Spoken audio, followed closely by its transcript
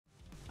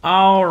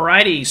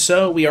Alrighty,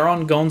 so we are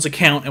on Gon's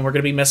account, and we're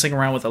going to be messing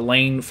around with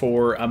Elaine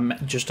for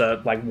just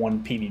a like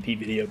one PvP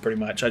video, pretty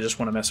much. I just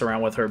want to mess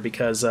around with her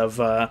because of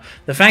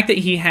the fact that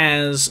he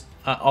has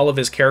all of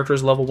his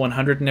characters level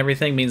 100 and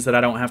everything means that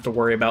I don't have to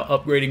worry about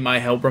upgrading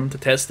my Helbram to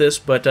test this.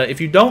 But if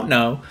you don't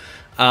know,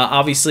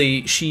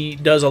 obviously she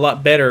does a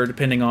lot better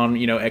depending on,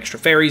 you know, extra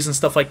fairies and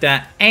stuff like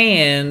that,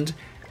 and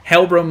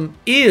Helbram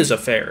is a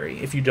fairy,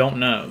 if you don't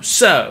know.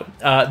 So,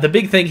 the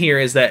big thing here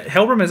is that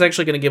Helbram is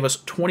actually going to give us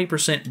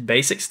 20%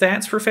 basic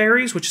stats for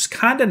fairies, which is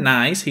kind of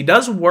nice. He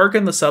does work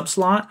in the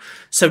sub-slot,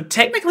 so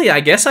technically I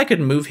guess I could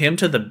move him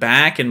to the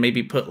back and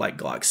maybe put like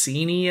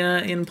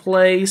Gloxinia in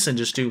place and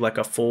just do like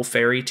a full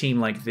fairy team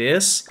like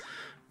this.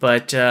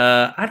 But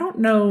I don't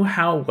know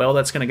how well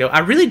that's going to go. I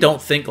really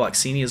don't think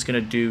Gloxinia is going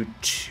to do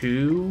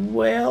too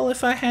well,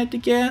 if I had to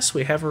guess.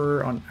 We have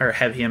her on, or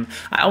have him.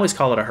 I always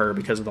call it a her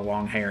because of the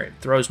long hair. It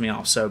throws me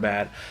off so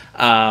bad.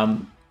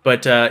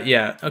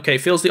 Yeah, okay.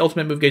 Fills the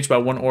ultimate move gauge by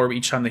 1 orb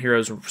each time the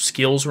hero's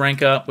skills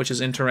rank up, which is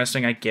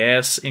interesting, I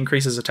guess.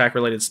 Increases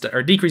attack-related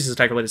or decreases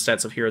attack-related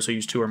stats of heroes who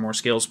use 2 or more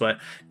skills,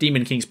 but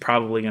Demon King's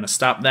probably going to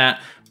stop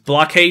that.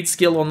 Blockade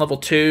skill on level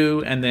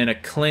 2, and then a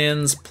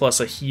cleanse plus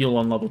a heal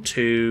on level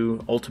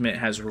 2. Ultimate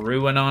has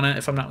ruin on it,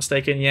 if I'm not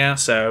mistaken. Yeah,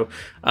 so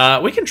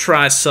we can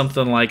try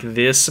something like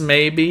this,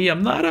 maybe.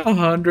 I'm not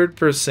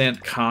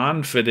 100%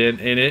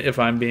 confident in it, if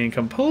I'm being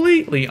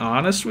completely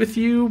honest with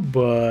you,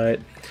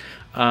 but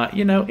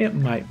you know, it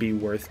might be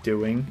worth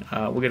doing.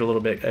 We'll get a little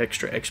bit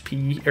extra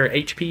XP or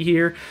HP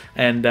here,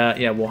 and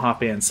yeah, we'll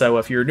hop in. So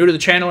if you're new to the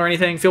channel or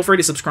anything, feel free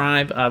to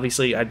subscribe.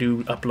 Obviously, I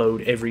do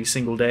upload every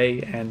single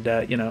day, and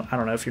you know, I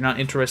don't know, if you're not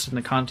interested in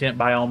the content,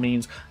 by all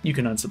means, you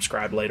can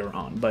unsubscribe later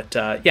on. But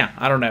yeah,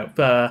 I don't know.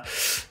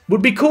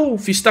 Would be cool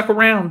if you stuck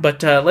around.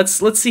 But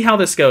let's see how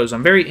this goes.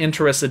 I'm very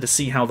interested to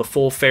see how the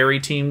full fairy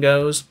team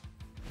goes.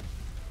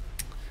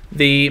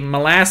 The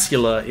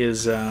Melascula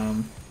is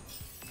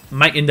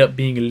might end up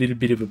being a little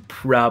bit of a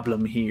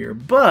problem here,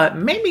 but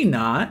maybe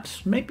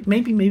not.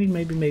 Maybe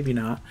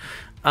not.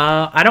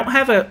 I don't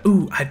have a...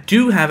 Ooh, I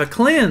do have a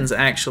cleanse,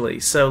 actually.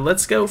 So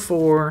let's go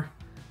for...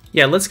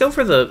 Yeah, let's go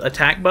for the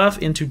attack buff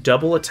into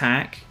double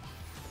attack.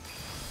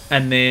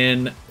 And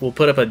then we'll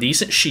put up a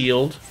decent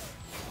shield.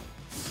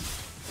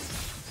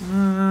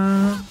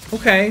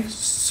 Okay,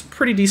 it's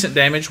pretty decent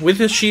damage.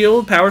 With a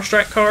shield, Power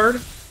Strike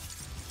card.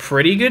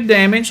 Pretty good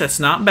damage. That's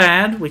not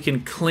bad. We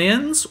can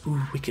cleanse.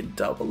 Ooh, we can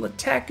double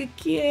attack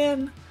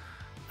again.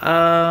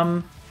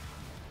 Yeah.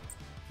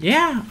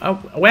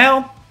 Oh,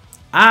 well.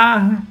 Yeah,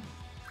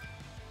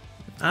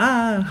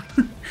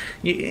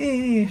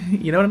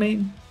 you know what I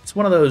mean? It's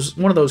one of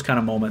those kind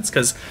of moments,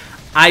 because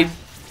I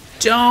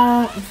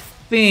don't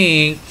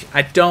think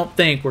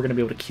we're gonna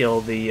be able to kill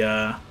the.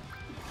 I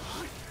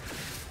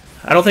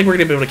don't think we're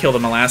gonna be able to kill the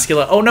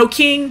Melascula. Oh no,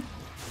 King.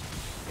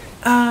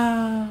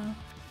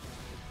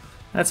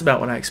 That's about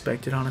what I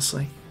expected,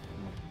 honestly.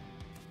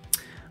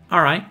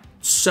 Alright,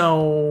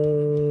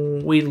 so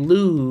we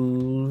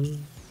lose.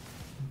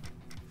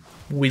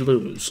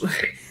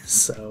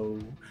 So,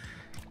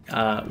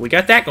 we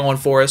got that going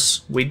for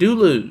us. We do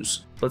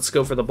lose. Let's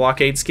go for the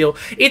blockade skill.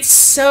 It's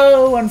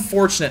so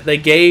unfortunate they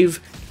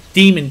gave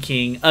Demon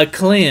King a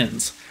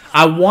cleanse.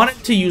 I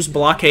wanted to use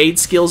blockade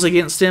skills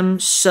against him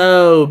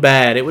so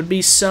bad. It would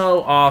be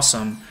so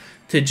awesome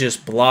to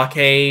just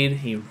blockade.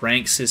 He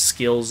ranks his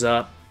skills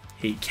up.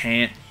 He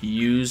can't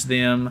use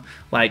them.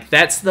 Like,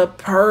 that's the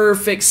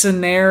perfect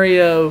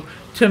scenario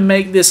to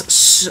make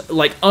this,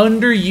 like,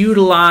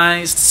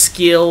 underutilized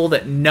skill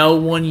that no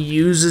one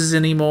uses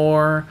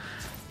anymore.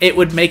 It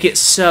would make it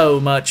so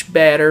much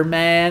better,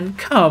 man.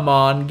 Come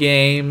on,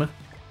 game.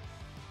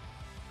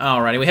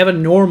 Alrighty, we have a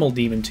normal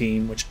demon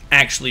team, which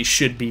actually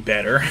should be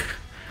better.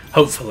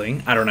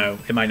 Hopefully. I don't know.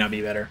 It might not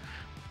be better.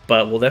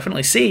 But we'll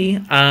definitely see.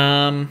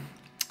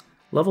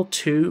 Level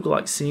 2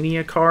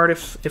 Gloxinia card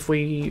if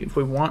we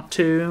want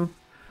to.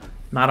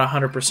 Not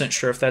 100%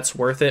 sure if that's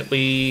worth it.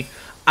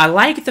 I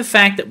like the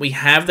fact that we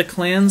have the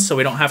cleanse, so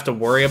we don't have to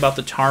worry about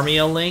the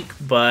Tarmia link,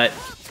 but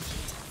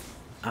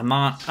I'm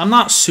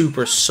not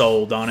super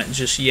sold on it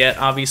just yet,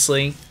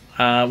 obviously.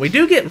 We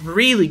do get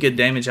really good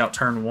damage out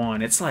turn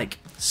 1. It's like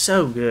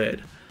so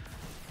good.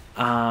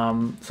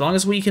 As long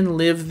as we can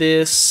live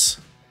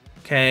this,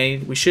 okay,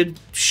 we should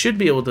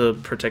be able to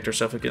protect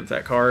ourselves against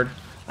that card.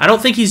 I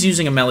don't think he's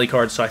using a melee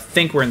card, so I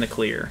think we're in the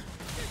clear.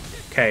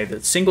 Okay,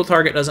 the single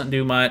target doesn't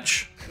do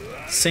much.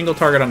 Single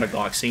target on the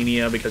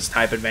Gloxinia because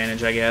type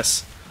advantage, I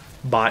guess.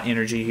 Bot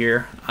energy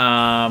here.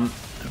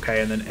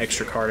 Okay, and then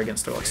extra card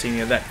against the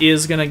Gloxinia. That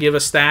is going to give a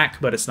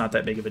stack, but it's not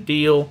that big of a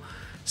deal.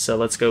 So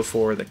let's go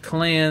for the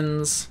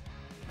cleanse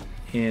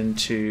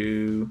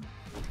into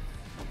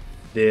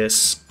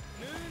this.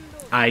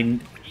 I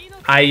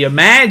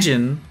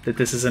imagine that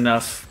this is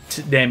enough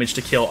damage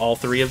to kill all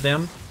 3 of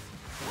them.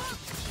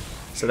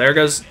 So there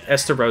goes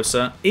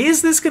Esterosa.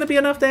 Is this going to be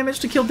enough damage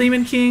to kill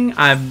Demon King?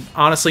 I'm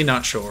honestly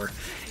not sure.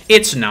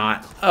 It's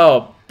not.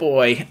 Oh,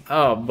 boy.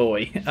 Oh,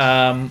 boy.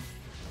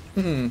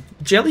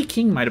 Jelly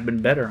King might have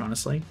been better,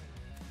 honestly.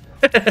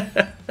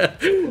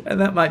 And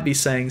that might be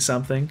saying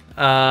something.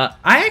 I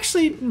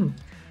actually...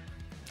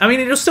 I mean,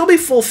 it'll still be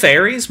full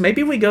fairies.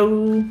 Maybe we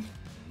go...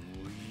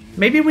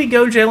 Maybe we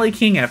go Jelly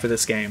King after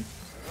this game.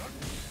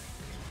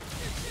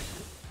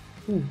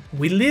 Ooh,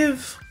 we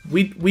live.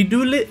 We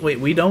do live. Wait,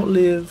 we don't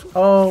live.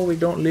 Oh, we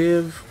don't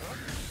live.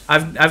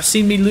 I've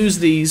seen me lose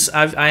these.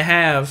 I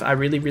have. I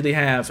really, really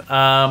have.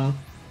 Yikes.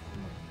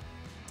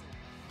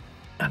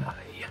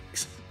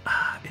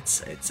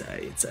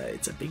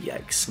 It's a big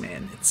yikes,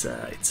 man.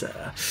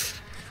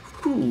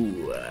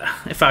 Ooh,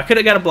 if I could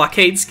have got a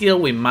blockade skill,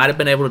 we might have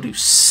been able to do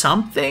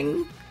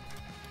something.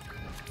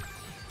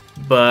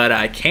 But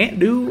I can't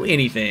do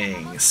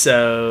anything.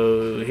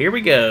 So here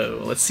we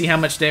go. Let's see how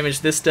much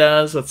damage this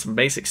does with some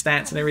basic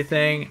stats and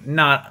everything.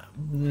 Not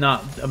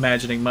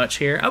imagining much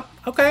here. Oh,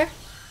 okay.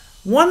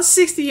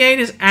 168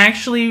 is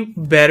actually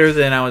better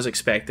than I was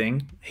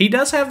expecting. He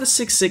does have the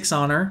 6/6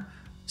 on her.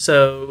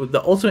 So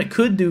the ultimate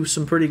could do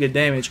some pretty good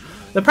damage.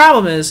 The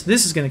problem is,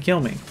 this is going to kill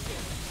me.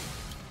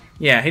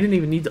 Yeah, he didn't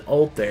even need the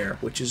ult there,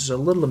 which is a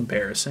little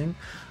embarrassing.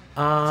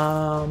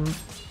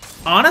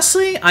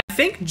 Honestly, I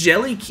think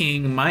Jelly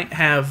King might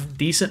have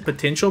decent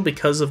potential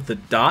because of the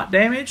dot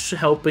damage,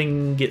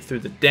 helping get through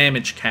the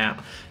damage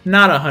cap.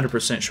 Not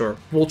 100% sure.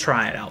 We'll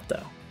try it out,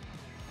 though.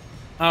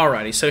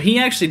 Alrighty, so he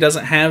actually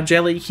doesn't have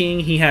Jelly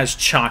King. He has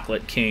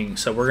Chocolate King,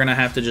 so we're going to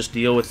have to just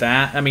deal with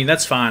that. I mean,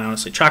 that's fine,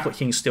 honestly. Chocolate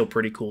King's still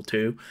pretty cool,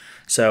 too.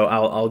 So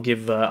I'll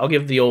give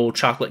the old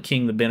Chocolate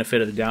King the benefit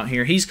of the doubt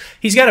here. He's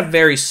got a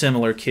very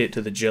similar kit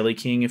to the Jelly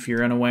King, if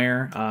you're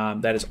unaware.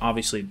 That is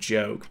obviously a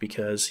joke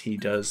because he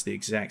does the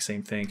exact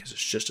same thing because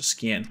it's just a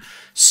skin.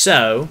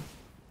 So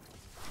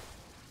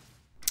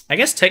I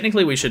guess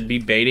technically we should be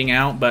baiting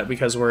out, but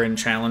because we're in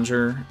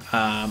Challenger,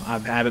 I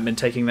haven't been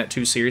taking that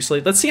too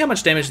seriously. Let's see how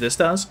much damage this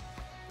does.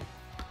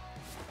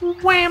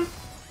 Wham!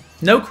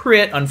 No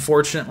crit,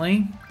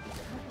 unfortunately.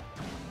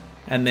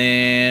 And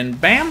then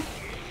bam!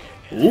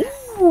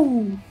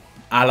 Ooh,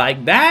 I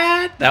like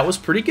that. That was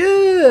pretty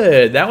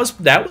good. That was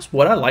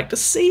what I like to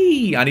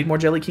see. I need more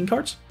Jelly King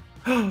cards.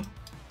 The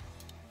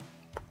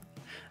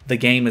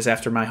game is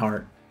after my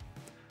heart.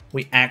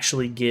 We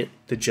actually get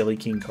the Jelly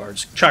King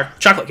cards.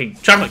 Chocolate King.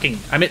 Chocolate King.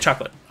 I meant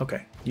chocolate.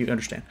 Okay, you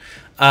understand.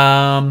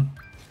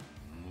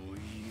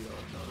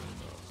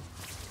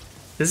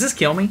 Does this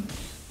kill me?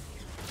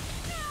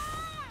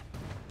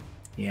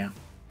 Yeah.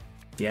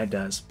 Yeah, it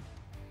does.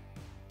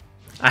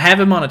 I have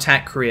him on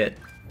attack crit.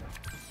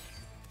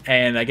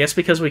 And I guess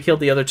because we killed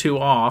the other two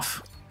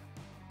off,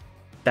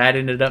 that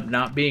ended up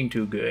not being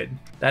too good.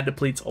 That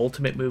depletes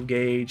ultimate move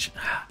gauge.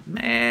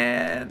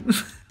 Man.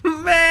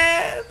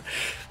 Man.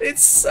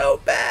 It's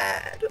so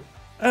bad.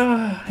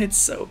 It's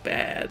so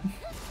bad.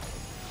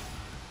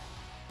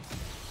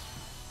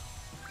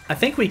 I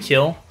think we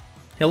kill.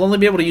 He'll only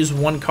be able to use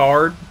one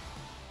card,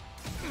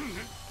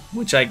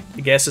 which I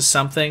guess is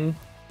something,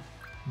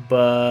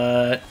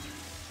 but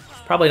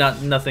probably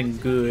nothing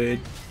good.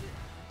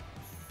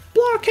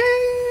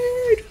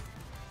 Blockade!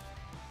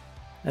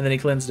 And then he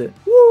cleansed it.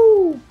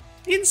 Woo!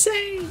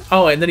 Insane!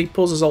 Oh, and then he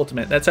pulls his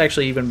ultimate. That's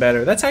actually even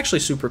better. That's actually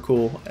super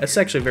cool. That's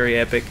actually very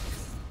epic.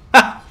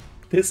 Ha!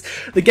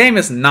 The game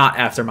is not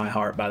after my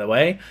heart, by the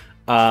way.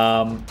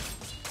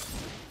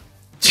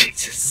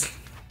 Jesus.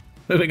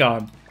 Moving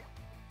on.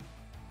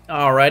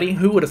 Alrighty,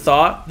 who would have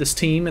thought this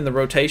team in the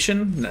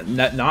rotation?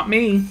 Not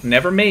me.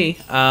 Never me.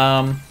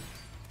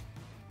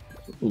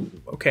 Ooh,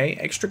 okay,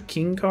 extra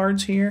king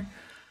cards here.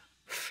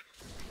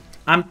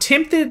 I'm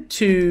tempted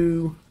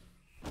to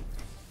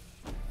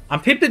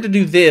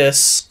do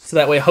this so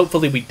that way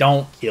hopefully we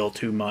don't kill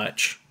too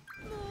much.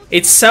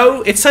 It's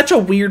such a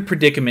weird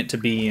predicament to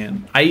be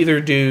in. I either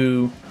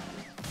do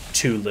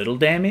too little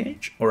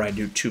damage or I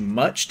do too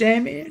much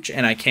damage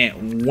and I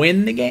can't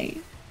win the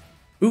game.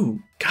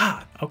 Ooh,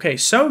 God. Okay,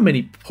 so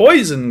many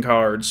poison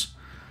cards.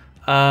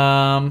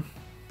 That's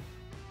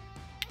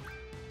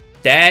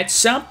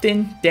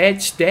something.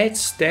 That's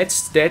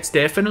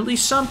definitely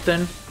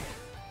something.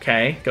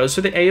 Okay, goes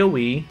for the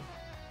AoE.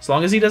 As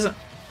long as he doesn't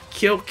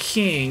kill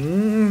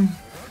King.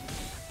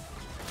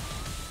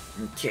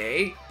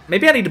 Okay.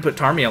 Maybe I need to put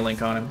Tarmia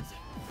Link on him.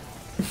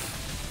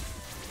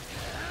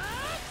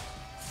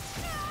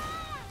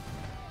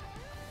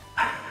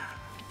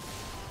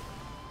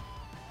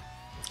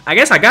 I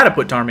guess I gotta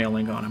put Tarmia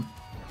Link on him.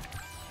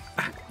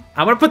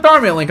 I'm gonna put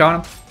Tarmia Link on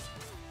him.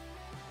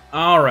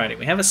 Alrighty,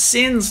 we have a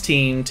Sins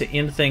team to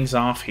end things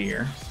off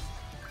here.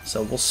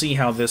 So we'll see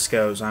how this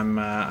goes.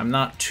 I'm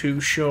not too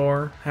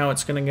sure how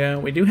it's gonna go.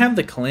 We do have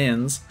the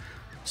cleanse,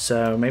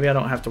 so maybe I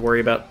don't have to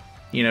worry about,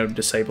 you know,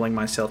 disabling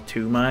myself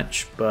too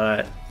much,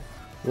 but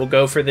we'll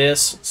go for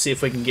this. See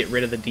if we can get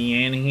rid of the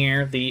Deanna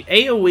here. The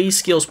AoE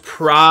skill's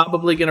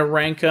probably gonna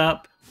rank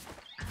up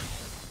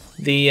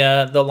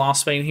the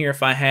Lost Vein here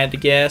if I had to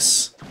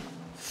guess.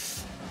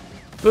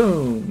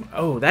 Boom.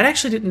 Oh, that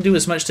actually didn't do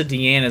as much to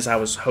Deanne as I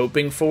was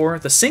hoping for.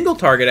 The single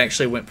target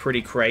actually went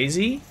pretty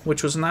crazy,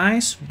 which was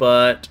nice,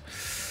 but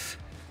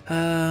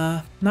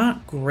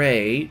not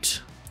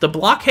great. The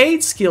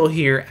blockade skill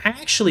here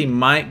actually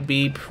might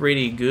be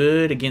pretty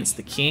good against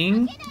the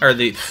king, or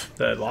the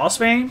Lost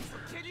Vein.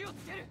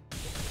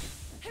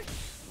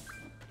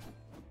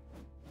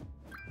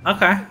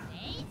 Okay.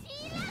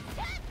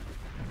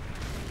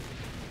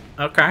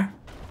 Okay.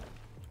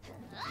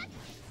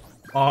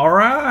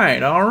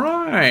 Alright,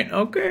 alright,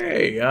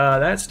 okay.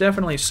 That's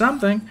definitely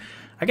something.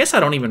 I guess I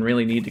don't even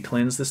really need to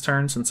cleanse this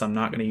turn since I'm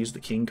not going to use the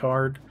king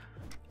card.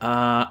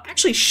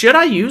 Actually, should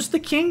I use the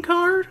king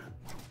card?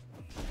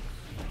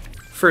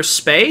 For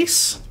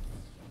space?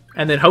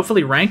 And then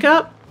hopefully rank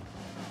up?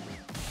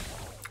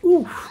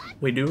 Ooh,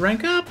 we do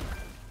rank up.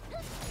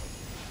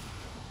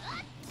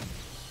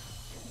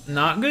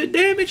 Not good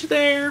damage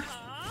there.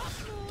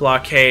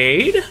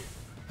 Blockade.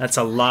 That's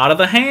a lot of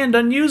the hand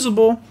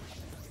unusable.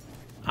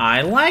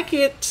 I like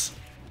it.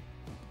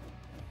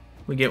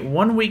 We get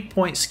 1 weak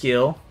point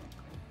skill.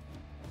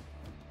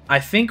 I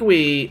think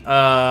we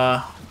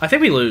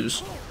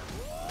lose.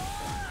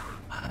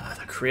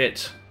 The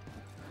crit.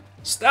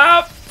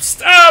 Stop!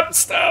 Stop!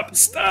 Stop!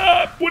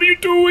 Stop! What are you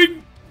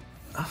doing?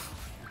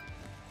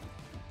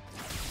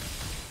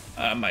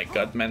 My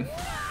god, man.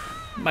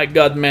 My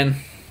god, man.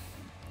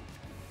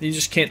 You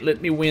just can't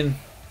let me win.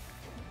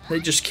 They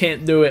just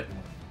can't do it.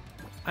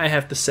 I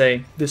have to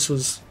say, this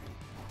was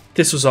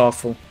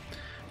awful.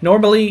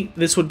 Normally,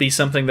 this would be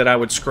something that I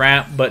would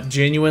scrap, but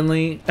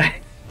genuinely,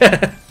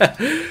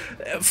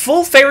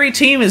 full fairy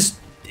team is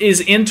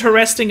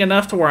interesting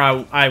enough to where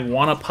I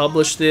want to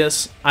publish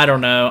this. I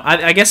don't know.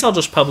 I guess I'll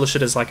just publish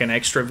it as like an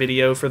extra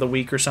video for the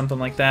week or something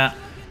like that.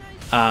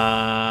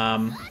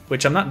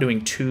 Which I'm not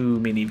doing too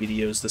many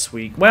videos this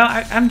week. Well,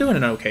 I'm doing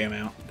an okay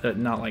amount,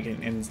 not like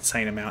an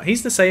insane amount.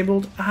 He's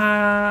disabled.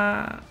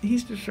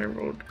 He's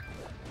disabled.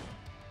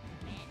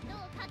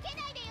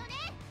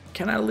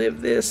 Can I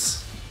live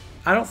this?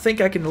 I don't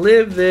think I can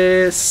live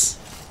this.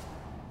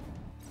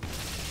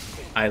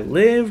 I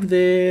lived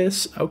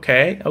this.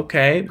 Okay,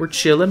 okay. We're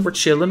chilling. We're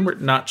chilling. We're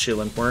not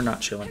chilling. We're not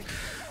chilling.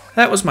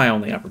 That was my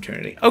only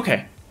opportunity.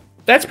 Okay.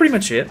 That's pretty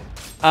much it.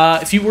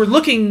 If you were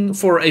looking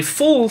for a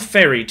full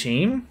fairy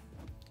team,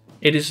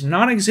 it is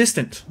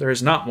non-existent. There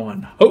is not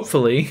one.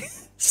 Hopefully,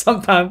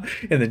 sometime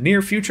in the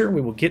near future,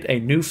 we will get a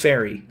new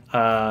fairy.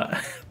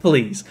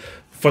 Please.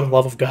 For the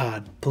love of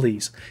God,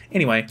 please.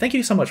 Anyway, thank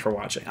you so much for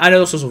watching. I know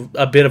this was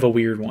a bit of a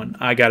weird one.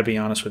 I gotta be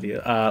honest with you.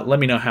 Let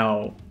me know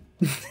how...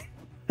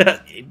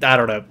 I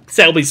don't know.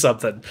 Tell me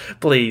something,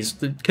 please.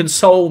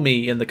 Console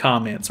me in the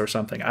comments or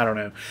something. I don't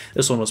know.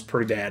 This one was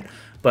pretty bad.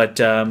 But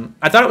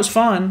I thought it was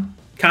fun.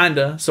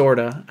 Kinda,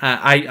 sorta.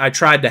 I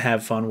tried to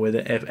have fun with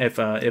it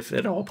if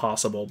at all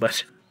possible,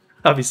 but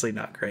obviously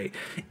not great.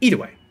 Either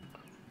way.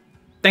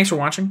 Thanks for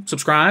watching.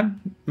 Subscribe.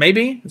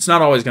 Maybe. It's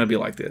not always going to be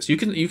like this. You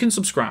can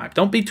subscribe.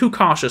 Don't be too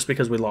cautious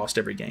because we lost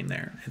every game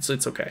there.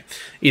 It's okay.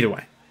 Either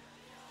way.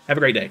 Have a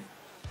great day.